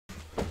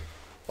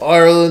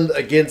Ireland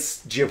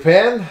against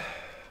Japan.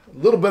 A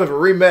little bit of a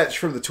rematch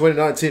from the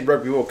 2019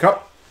 Rugby World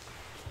Cup.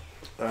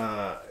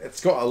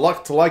 It's got a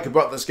lot to like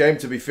about this game,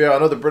 to be fair. I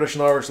know the British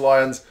and Irish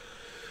Lions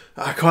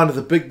are kind of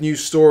the big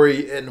news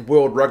story in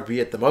world rugby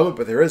at the moment,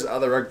 but there is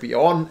other rugby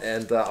on,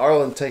 and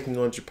Ireland taking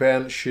on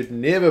Japan should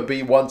never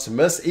be one to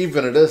miss,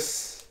 even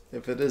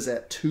if it is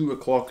at 2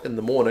 o'clock in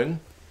the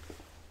morning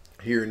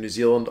here in New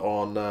Zealand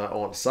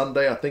on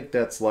Sunday. I think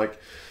that's like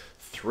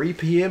 3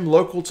 p.m.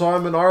 local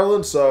time in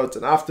Ireland, so it's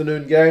an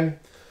afternoon game.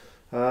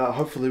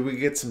 Hopefully we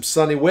get some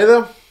sunny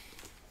weather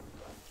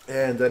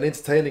and an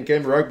entertaining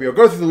game of rugby. I'll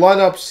go through the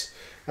lineups,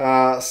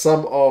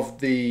 some of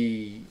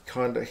the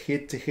kind of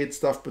head-to-head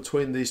stuff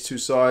between these two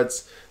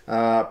sides.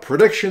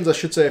 Predictions, I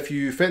should say, if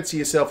you fancy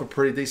yourself a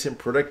pretty decent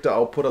predictor,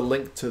 I'll put a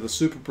link to the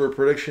Super Brew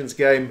predictions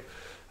game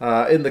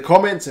in the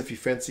comments if you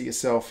fancy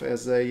yourself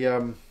as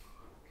a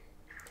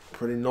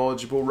pretty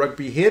knowledgeable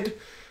rugby head.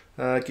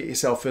 Get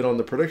yourself in on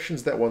the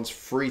predictions. That one's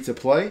free to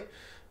play.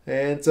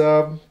 And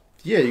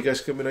yeah, you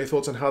guys can let me know your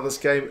thoughts on how this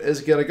game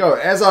is going to go.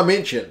 As I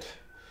mentioned,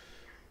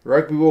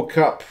 Rugby World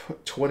Cup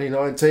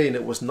 2019,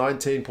 it was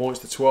 19 points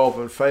to 12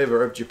 in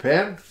favour of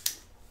Japan.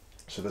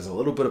 So there's a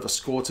little bit of a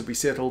score to be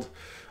settled,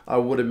 I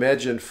would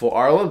imagine, for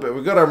Ireland. But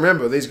we've got to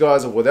remember, these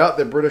guys are without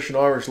their British and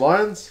Irish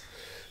Lions,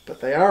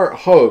 but they are at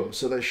home,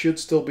 so they should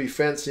still be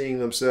fancying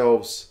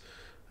themselves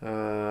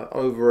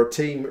over a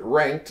team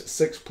ranked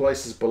 6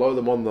 places below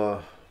them on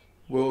the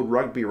World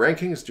Rugby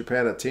rankings.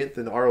 Japan are 10th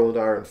and Ireland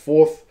are in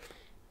 4th.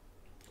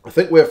 I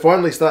think we're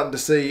finally starting to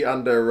see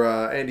under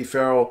Andy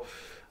Farrell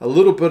a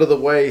little bit of the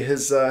way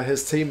his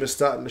team is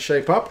starting to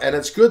shape up, and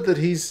it's good that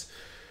he's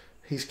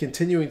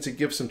continuing to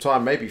give some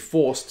time, maybe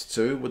forced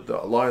to, with the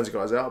Lions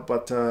guys out,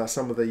 but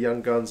some of the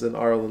young guns in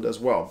Ireland as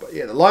well. But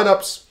yeah, the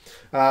lineups,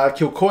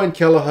 Kilcoyne,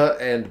 Kelleher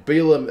and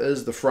Bealham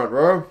is the front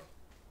row.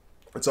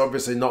 It's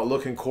obviously not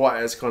looking quite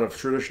as kind of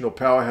traditional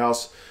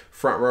powerhouse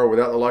front row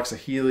without the likes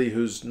of Healy,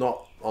 who's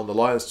not on the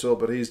Lions tour,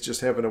 but he's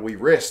just having a wee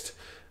rest.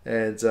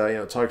 And,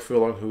 Tyke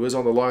Furlong, who is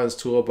on the Lions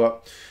tour,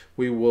 but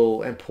we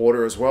will, and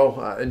Porter as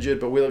well, injured,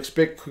 but we'll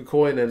expect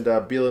Kilcoyne and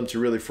Bealham to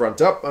really front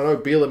up. I know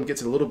Bealham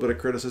gets a little bit of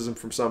criticism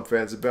from some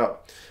fans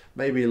about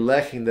maybe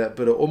lacking that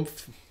bit of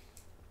oomph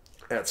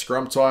at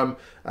scrum time.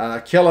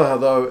 Kelleher,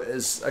 though,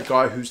 is a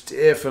guy who's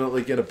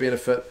definitely going to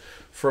benefit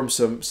from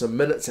some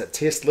minutes at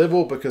test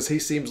level, because he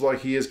seems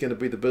like he is going to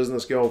be the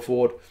business going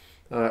forward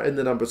in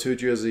the number 2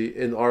 jersey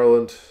in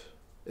Ireland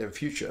in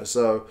future.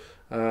 So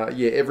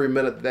yeah, every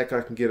minute that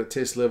guy can get at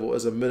test level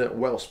is a minute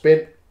well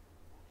spent.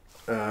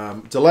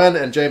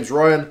 Dillane and James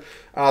Ryan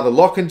are the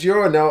lock-in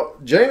duo. Now,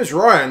 James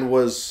Ryan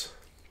was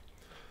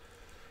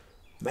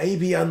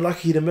maybe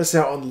unlucky to miss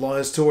out on the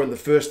Lions tour in the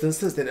first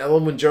instance. Then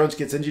Elwyn Jones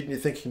gets injured and you're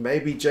thinking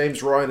maybe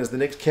James Ryan is the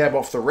next cab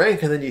off the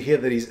rank, and then you hear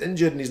that he's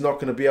injured and he's not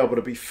going to be able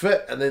to be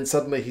fit, and then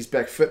suddenly he's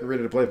back fit and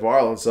ready to play for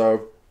Ireland.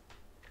 So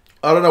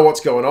I don't know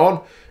what's going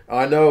on.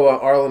 I know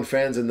Ireland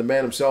fans and the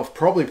man himself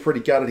probably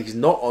pretty gutted he's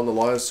not on the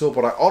Lions tour,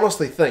 but I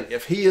honestly think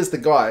if he is the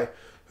guy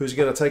who's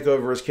going to take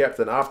over as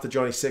captain after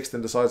Johnny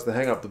Sexton decides to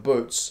hang up the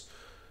boots,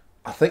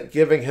 I think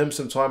giving him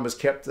some time as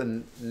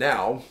captain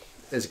now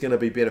is going to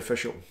be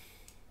beneficial.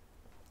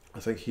 I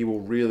think he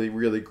will really,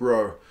 really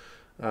grow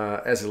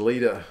as a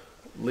leader,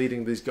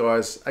 leading these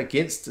guys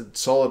against a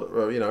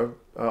solid,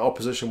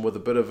 opposition with a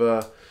bit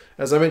of,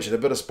 as I mentioned, a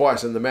bit of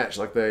spice in the match.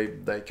 Like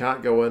they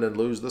can't go in and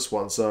lose this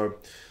one. So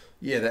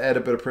yeah, to add a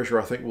bit of pressure,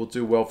 I think will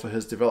do well for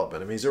his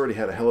development. I mean, he's already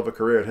had a hell of a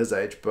career at his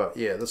age, but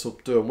yeah, this will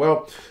do him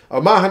well.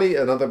 Mahoney,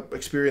 another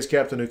experienced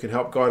captain who can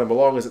help guide him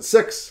along, is at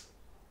 6.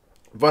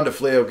 Van der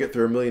Flier will get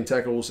through 1,000,000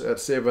 tackles at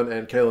 7,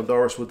 and Caelan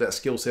Doris, with that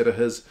skill set of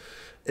his,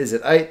 is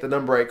at 8. The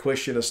number 8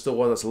 question is still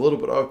one that's a little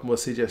bit open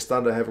with CJ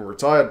Stunder having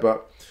retired,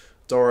 but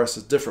Doris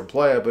is a different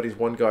player, but he's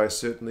one guy who's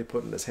certainly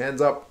putting his hands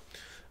up.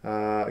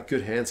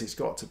 Good hands he's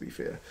got, to be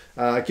fair.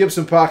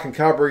 Gibson-Park and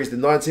Carbery is the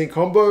 19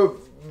 combo.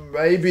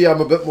 Maybe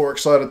I'm a bit more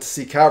excited to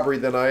see Carbery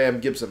than I am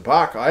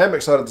Gibson-Park. I am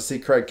excited to see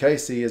Craig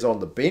Casey is on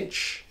the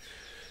bench.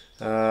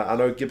 I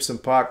know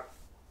Gibson-Park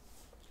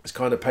has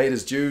kind of paid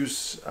his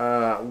dues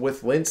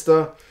with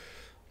Leinster.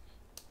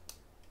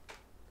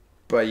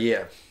 But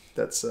yeah,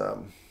 that's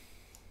about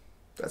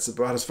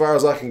as far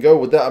as I can go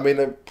with that. I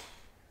mean,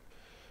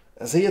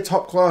 is he a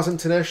top-class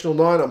international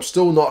 9? I'm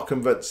still not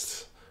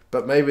convinced.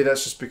 But maybe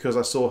that's just because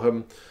I saw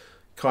him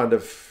kind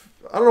of,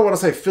 I don't know what to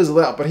say, fizzle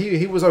out, but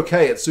he was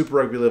okay at Super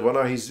Rugby level. I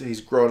know he's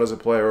grown as a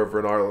player over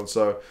in Ireland,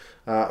 so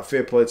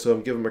fair play to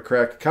him. Give him a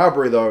crack.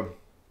 Carbery, though,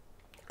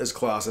 is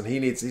class, and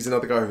he's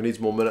another guy who needs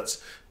more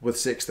minutes with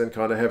Sexton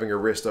kind of having a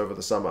rest over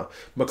the summer.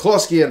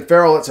 McCloskey and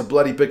Farrell, it's a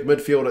bloody big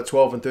midfield at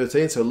 12 and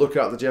 13, so look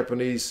out the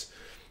Japanese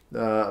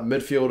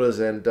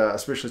midfielders, and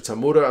especially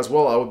Tamura as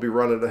well. I would be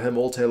running to him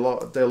all day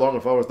long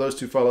if I was those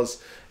two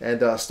fellas.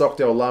 And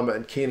Stockdale, Larmour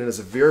and Keenan is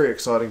a very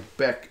exciting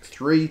back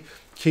 3.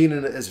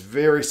 Keenan is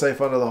very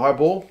safe under the high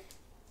ball.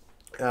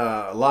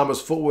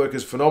 Larmour's footwork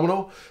is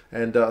phenomenal,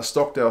 and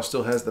Stockdale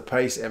still has the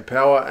pace and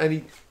power, and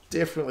he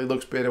definitely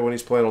looks better when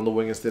he's playing on the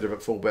wing instead of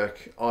at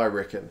fullback, I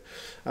reckon.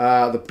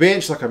 The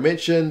bench, like I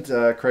mentioned,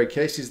 Craig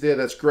Casey's there.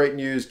 That's great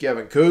news.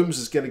 Gavin Coombes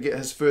is going to get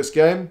his first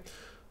game.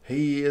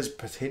 He is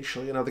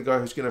potentially another guy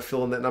who's going to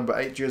fill in that number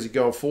 8 jersey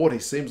going forward. He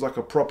seems like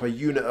a proper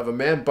unit of a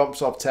man.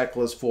 Bumps off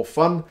tacklers for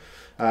fun.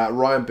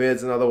 Ryan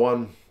Baird's another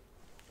one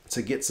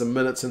to get some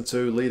minutes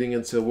into, leading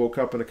into the World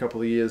Cup in a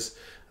couple of years.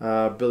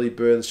 Billy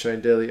Burns, Shane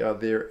Daly are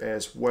there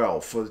as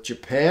well. For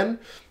Japan,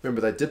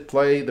 remember they did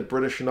play the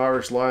British and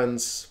Irish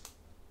Lions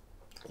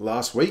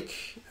last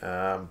week.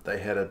 They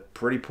had a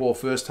pretty poor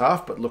first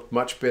half, but looked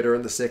much better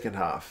in the second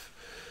half.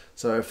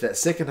 So if that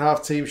second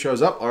half team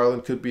shows up,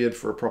 Ireland could be in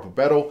for a proper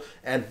battle.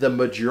 And the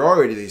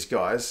majority of these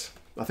guys,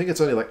 I think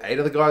it's only like 8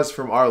 of the guys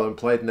from Ireland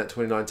played in that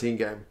 2019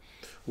 game.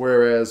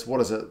 Whereas,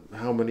 what is it?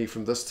 How many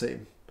from this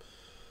team?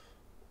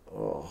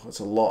 Oh, it's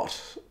a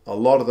lot. A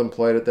lot of them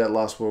played at that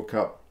last World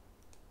Cup.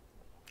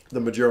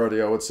 The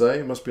majority, I would say.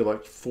 It must be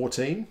like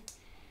 14.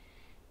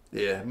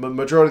 Yeah,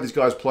 majority of these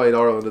guys played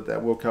Ireland at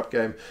that World Cup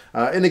game.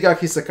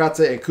 Inagaki,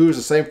 Sakata, and Kuz,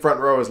 the same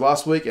front row as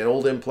last week, and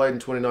all them played in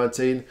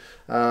 2019.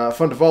 Van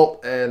der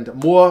Vault and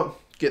Moore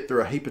get through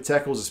a heap of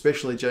tackles,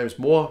 especially James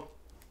Moore,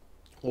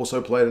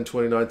 also played in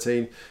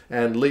 2019.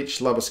 And Leach,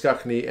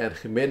 Labaskakni, and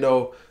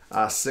Jimeno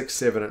are 6,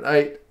 7, and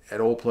 8, and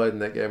all played in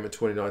that game in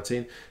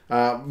 2019.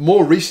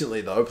 More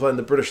recently, though, playing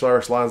the British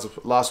Irish Lions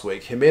last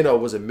week, Jimeno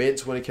was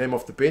immense when he came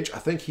off the bench. I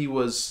think he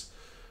was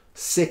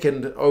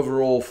second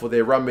overall for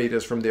their run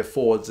meters from their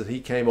forwards, and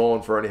he came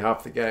on for only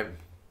half the game.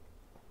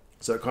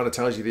 So it kind of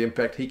tells you the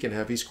impact he can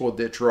have. He scored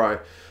their try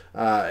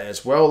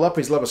as well.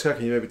 Lapis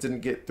Labaskaki maybe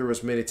didn't get through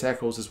as many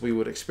tackles as we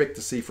would expect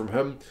to see from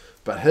him,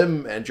 but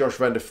him and Josh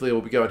van der Flier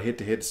will be going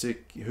head-to-head to see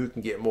who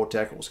can get more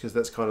tackles, because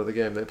that's kind of the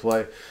game they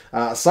play.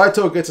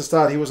 Saito gets a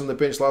start. He was on the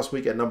bench last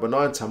week at number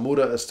 9.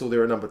 Tamura is still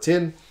there at number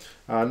 10.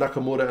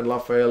 Nakamura and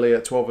Lafaele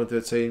at 12 and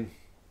 13.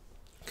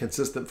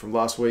 Consistent from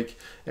last week.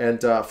 And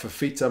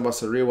Fafita,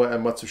 Masirewa,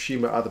 and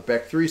Matsushima are the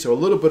back 3. So a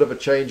little bit of a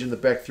change in the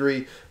back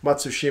 3.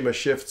 Matsushima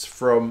shifts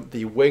from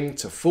the wing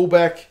to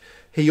fullback.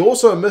 He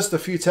also missed a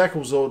few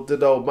tackles, or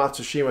did old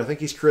Matsushima. I think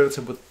he's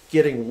credited with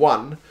getting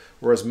 1,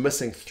 whereas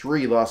missing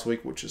 3 last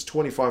week, which is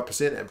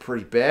 25% and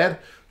pretty bad.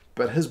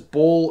 But his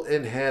ball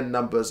in hand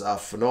numbers are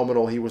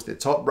phenomenal. He was their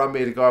top run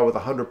meter guy with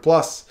 100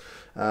 plus.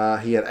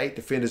 He had 8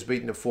 defenders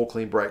beaten and 4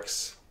 clean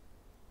breaks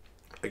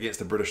against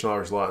the British and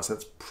Irish Lions.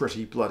 That's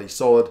pretty bloody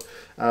solid.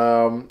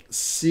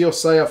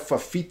 Siosaya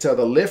Fafita,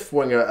 the left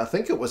winger, I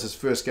think it was his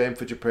first game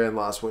for Japan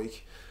last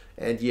week.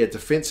 And yeah,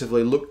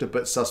 defensively looked a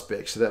bit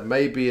suspect. So that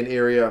may be an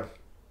area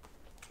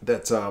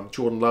that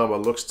Jordan Larmour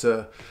looks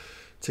to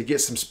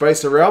get some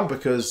space around,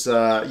 because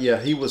yeah,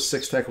 he was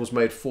 6 tackles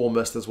made, 4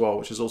 missed as well,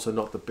 which is also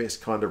not the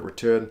best kind of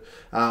return.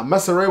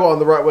 Masirewa on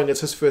the right wing,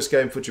 it's his first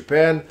game for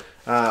Japan.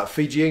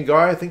 Fijian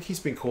guy, I think he's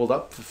been called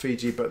up for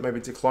Fiji, but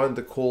maybe declined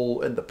the call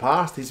in the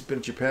past. He's been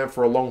in Japan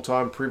for a long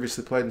time,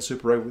 previously played in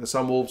Super Rugby with the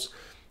Sunwolves.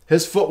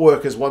 His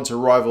footwork is one to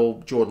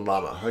rival Jordan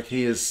Larmour. Like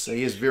he is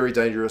very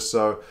dangerous.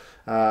 So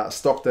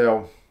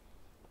Stockdale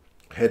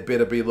had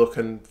better be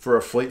looking for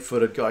a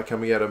fleet-footed guy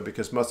coming at him,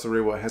 because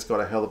Matsushima has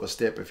got a hell of a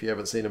step if you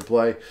haven't seen him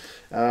play.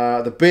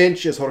 The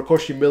bench is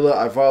Horikoshi, Miller,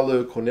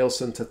 Ivalu,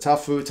 Cornelson,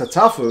 Tatafu.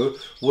 Tatafu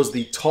was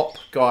the top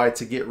guy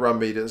to get run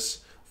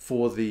meters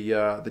for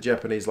the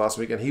Japanese last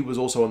week, and he was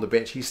also on the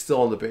bench. He's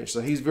still on the bench, so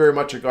he's very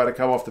much a guy to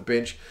come off the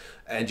bench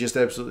and just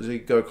absolutely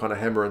go kind of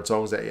hammer and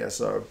tongs at you.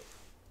 So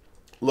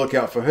look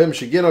out for him.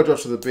 Shigeno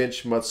drops to the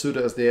bench. Matsuda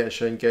is there, and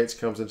Shane Gates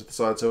comes into the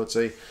side. So it's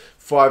a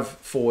 5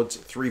 forwards,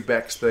 3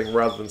 backs thing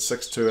rather than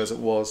 6-2 as it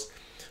was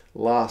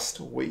last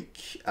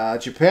week.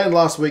 Japan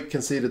last week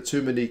conceded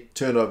too many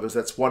turnovers.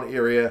 That's one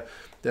area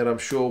that I'm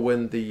sure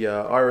when the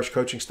Irish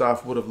coaching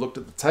staff would have looked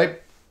at the tape,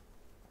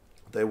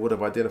 they would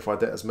have identified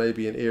that as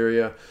maybe an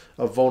area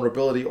of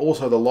vulnerability.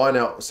 Also, the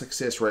line-out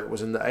success rate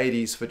was in the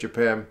 80s for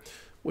Japan,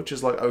 which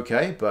is like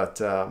okay,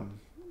 but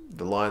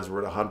the Lions were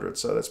at 100,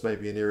 so that's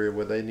maybe an area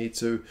where they need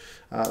to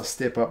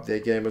step up their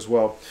game as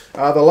well.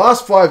 The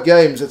last 5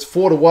 games, it's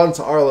 4-1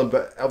 to Ireland,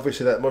 but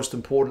obviously that most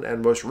important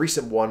and most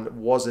recent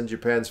one was in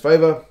Japan's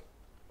favour.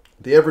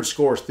 The average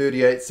score is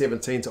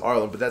 38-17 to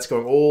Ireland, but that's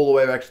going all the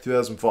way back to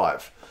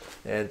 2005.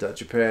 And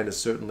Japan is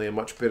certainly a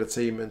much better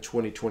team in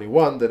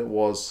 2021 than it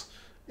was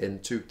in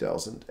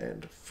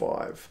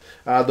 2005.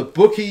 The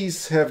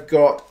bookies have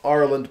got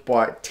Ireland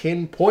by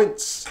 10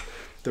 points.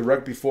 The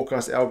Rugby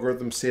Forecast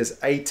algorithm says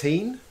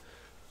 18.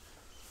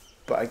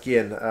 But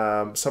again,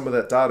 some of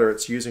that data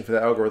it's using for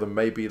that algorithm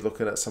may be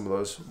looking at some of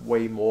those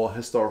way more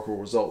historical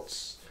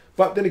results.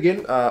 But then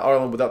again,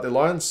 Ireland without their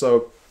Lions,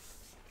 so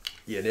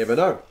you never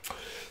know.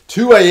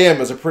 2 a.m.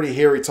 is a pretty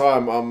hairy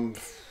time.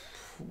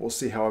 We'll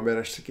see how I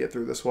manage to get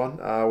through this one.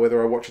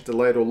 Whether I watch it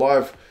delayed or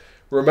live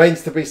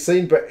remains to be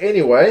seen. But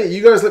anyway,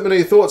 you guys let me know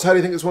your thoughts. How do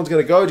you think this one's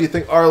going to go? Do you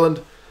think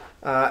Ireland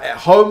at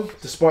home,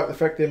 despite the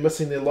fact they're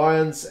missing their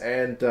Lions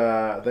and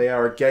they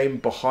are a game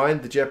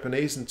behind the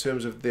Japanese in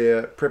terms of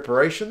their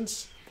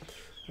preparations,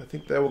 I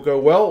think they will go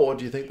well? Or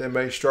do you think they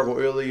may struggle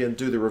early and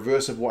do the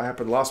reverse of what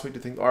happened last week? Do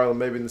you think Ireland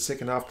maybe in the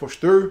second half push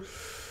through?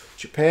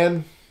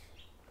 Japan,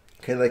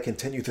 Can they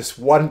continue this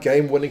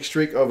one-game winning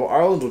streak over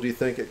Ireland, or do you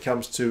think it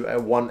comes to a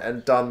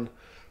one-and-done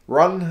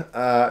run?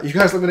 You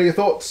guys let me know your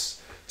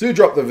thoughts. Do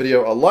drop the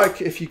video a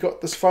like if you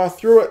got this far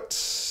through it.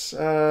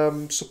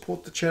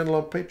 Support the channel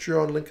on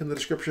Patreon, link in the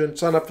description.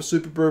 Sign up for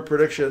Super Brew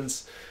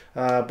predictions.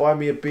 Buy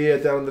me a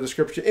beer down in the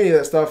description. Any of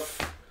that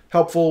stuff,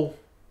 helpful.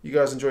 You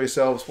guys enjoy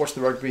yourselves. Watch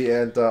the rugby,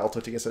 and I'll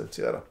talk to you again soon.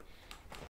 See you later.